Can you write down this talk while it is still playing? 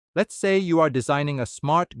Let's say you are designing a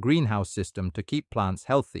smart greenhouse system to keep plants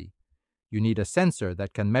healthy. You need a sensor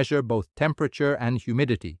that can measure both temperature and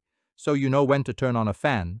humidity, so you know when to turn on a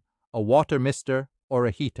fan, a water mister, or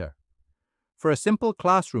a heater. For a simple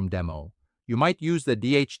classroom demo, you might use the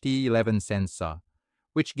DHT22 sensor,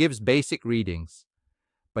 which gives basic readings.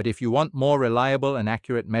 But if you want more reliable and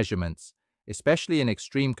accurate measurements, especially in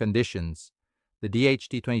extreme conditions, the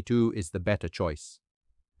DHT22 is the better choice.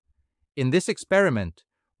 In this experiment,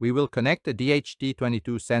 we will connect a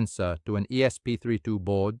DHT22 sensor to an ESP32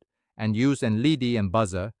 board and use an LED and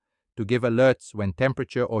buzzer to give alerts when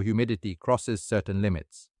temperature or humidity crosses certain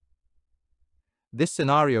limits. This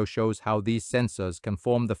scenario shows how these sensors can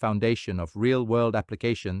form the foundation of real-world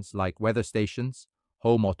applications like weather stations,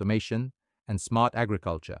 home automation, and smart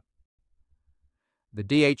agriculture. The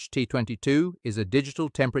DHT22 is a digital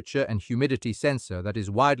temperature and humidity sensor that is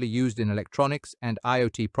widely used in electronics and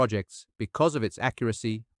IoT projects because of its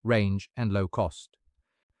accuracy, range, and low cost.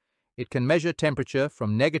 It can measure temperature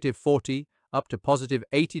from -40 up to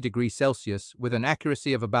 +80 degrees Celsius with an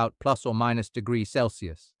accuracy of about ± degrees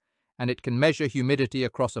Celsius, and it can measure humidity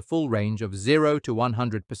across a full range of 0 to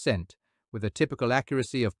 100% with a typical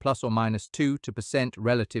accuracy of ±2%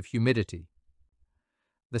 relative humidity.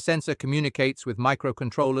 The sensor communicates with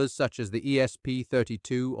microcontrollers such as the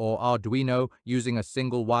ESP32 or Arduino using a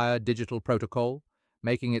single-wire digital protocol,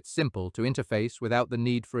 making it simple to interface without the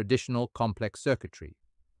need for additional complex circuitry.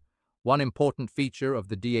 One important feature of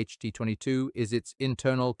the DHT22 is its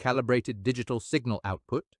internal calibrated digital signal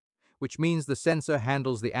output, which means the sensor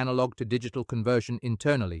handles the analog to digital conversion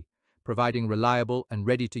internally, providing reliable and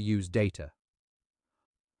ready-to-use data.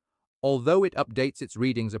 Although it updates its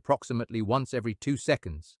readings approximately once every 2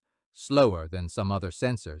 seconds, slower than some other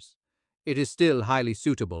sensors, it is still highly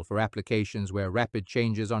suitable for applications where rapid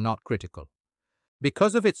changes are not critical.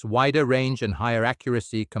 Because of its wider range and higher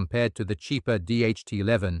accuracy compared to the cheaper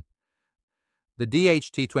DHT11, the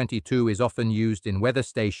DHT22 is often used in weather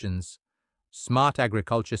stations, smart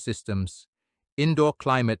agriculture systems, indoor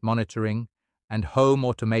climate monitoring, and home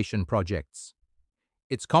automation projects.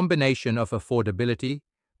 Its combination of affordability,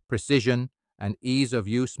 precision, and ease of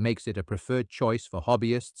use makes it a preferred choice for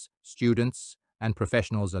hobbyists, students, and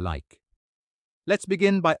professionals alike. Let's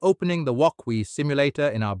begin by opening the Wokwi Simulator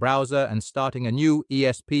in our browser and starting a new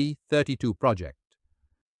ESP32 project.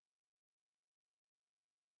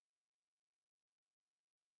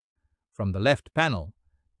 From the left panel,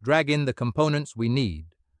 drag in the components we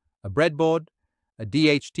need: a breadboard, a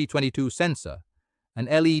DHT22 sensor, an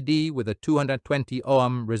LED with a 220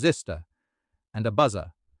 ohm resistor, and a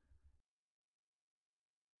buzzer.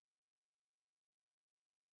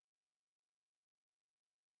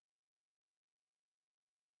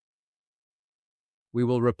 We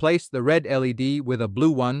will replace the red LED with a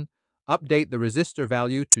blue one, update the resistor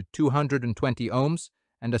value to 220 ohms,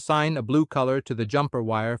 and assign a blue color to the jumper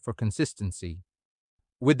wire for consistency.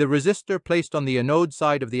 With the resistor placed on the anode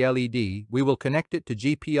side of the LED, we will connect it to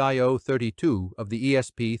GPIO32 of the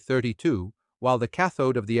ESP32, while the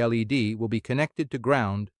cathode of the LED will be connected to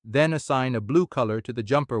ground, then assign a blue color to the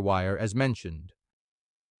jumper wire as mentioned.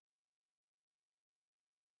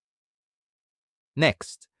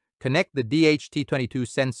 Next, connect the DHT22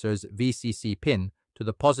 sensor's VCC pin to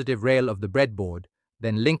the positive rail of the breadboard,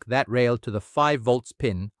 then link that rail to the 5 volts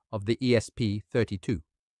pin of the ESP32.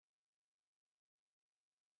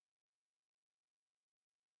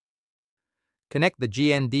 Connect the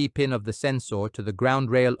GND pin of the sensor to the ground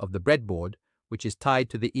rail of the breadboard, which is tied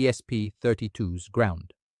to the ESP32's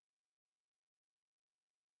ground.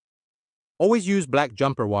 Always use black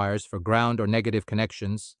jumper wires for ground or negative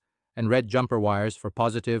connections, and red jumper wires for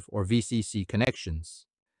positive or VCC connections.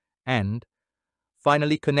 And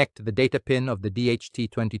finally, connect the data pin of the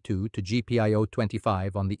DHT22 to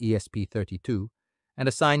GPIO25 on the ESP32 and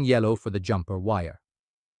assign yellow for the jumper wire.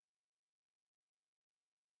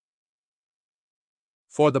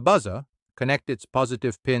 For the buzzer, connect its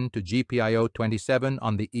positive pin to GPIO27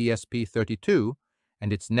 on the ESP32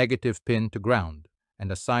 and its negative pin to ground,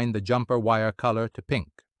 and assign the jumper wire color to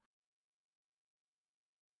pink.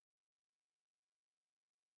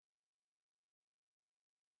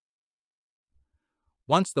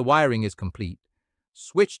 Once the wiring is complete,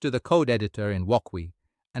 switch to the code editor in Wokwi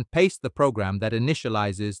and paste the program that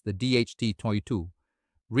initializes the DHT22,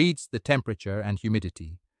 reads the temperature and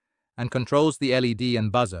humidity, and controls the LED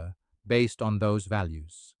and buzzer based on those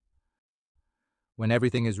values. When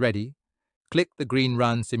everything is ready, click the green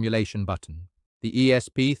Run Simulation button. The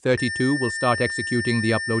ESP32 will start executing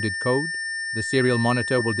the uploaded code. The serial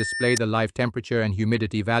monitor will display the live temperature and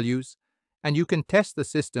humidity values, And you can test the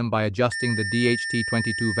system by adjusting the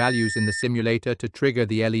DHT22 values in the simulator to trigger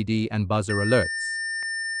the LED and buzzer alerts.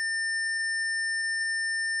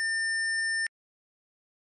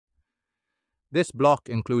 This block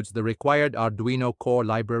includes the required Arduino core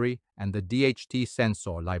library and the DHT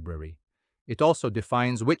sensor library. It also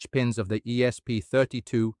defines which pins of the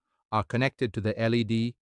ESP32 are connected to the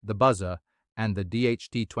LED, the buzzer, and the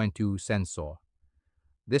DHT22 sensor.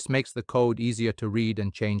 This makes the code easier to read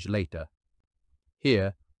and change later.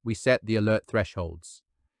 Here, we set the alert thresholds.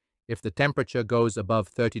 If the temperature goes above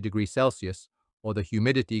 30 degrees Celsius or the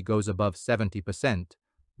humidity goes above 70%,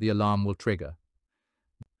 the alarm will trigger.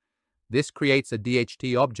 This creates a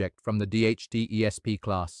DHT object from the DHT ESP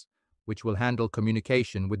class, which will handle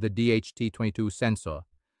communication with the DHT22 sensor.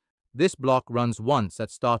 This block runs once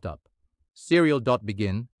at startup.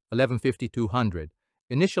 Serial.begin 115200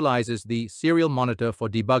 initializes the serial monitor for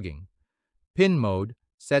debugging. Pin mode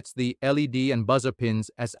sets the LED and buzzer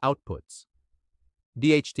pins as outputs.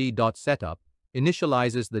 DHT.setup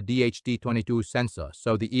initializes the DHT22 sensor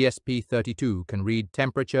so the ESP32 can read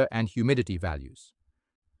temperature and humidity values.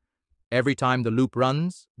 Every time the loop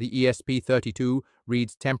runs, the ESP32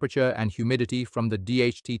 reads temperature and humidity from the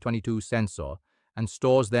DHT22 sensor and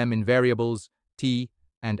stores them in variables T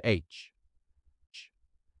and H.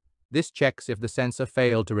 This checks if the sensor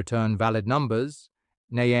failed to return valid numbers,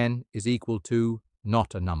 n is equal to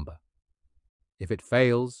not a number. If it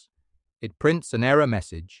fails, it prints an error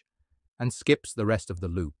message and skips the rest of the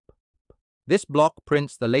loop. This block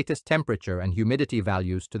prints the latest temperature and humidity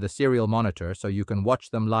values to the serial monitor so you can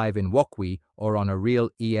watch them live in Wokwi or on a real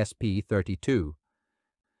ESP32.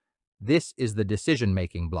 This is the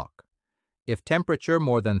decision-making block. If temperature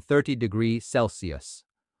more than 30 degrees Celsius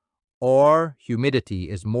or humidity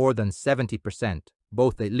is more than 70%,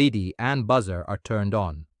 both the LED and buzzer are turned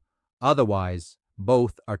on. Otherwise,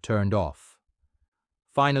 both are turned off.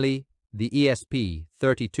 Finally, the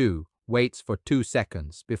ESP32 waits for 2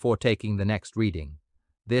 seconds before taking the next reading.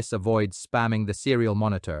 This avoids spamming the serial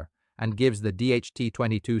monitor and gives the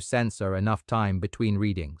DHT22 sensor enough time between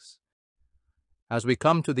readings. As we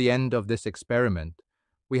come to the end of this experiment,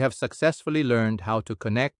 we have successfully learned how to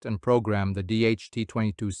connect and program the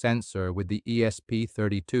DHT22 sensor with the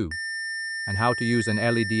ESP32 and how to use an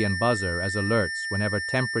LED and buzzer as alerts whenever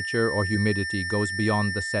temperature or humidity goes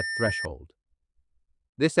beyond the set threshold.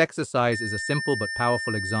 This exercise is a simple but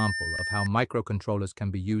powerful example of how microcontrollers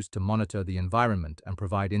can be used to monitor the environment and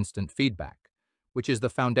provide instant feedback, which is the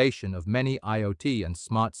foundation of many IoT and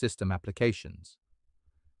smart system applications.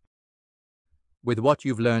 With what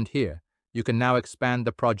you've learned here, you can now expand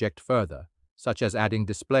the project further, such as adding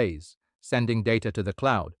displays, sending data to the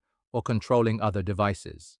cloud, or controlling other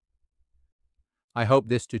devices. I hope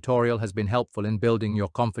this tutorial has been helpful in building your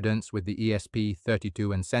confidence with the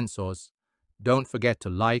ESP32 and sensors. Don't forget to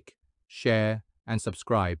like, share, and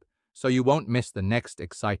subscribe so you won't miss the next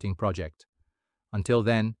exciting project. Until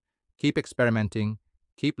then, keep experimenting,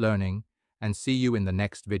 keep learning, and see you in the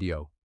next video.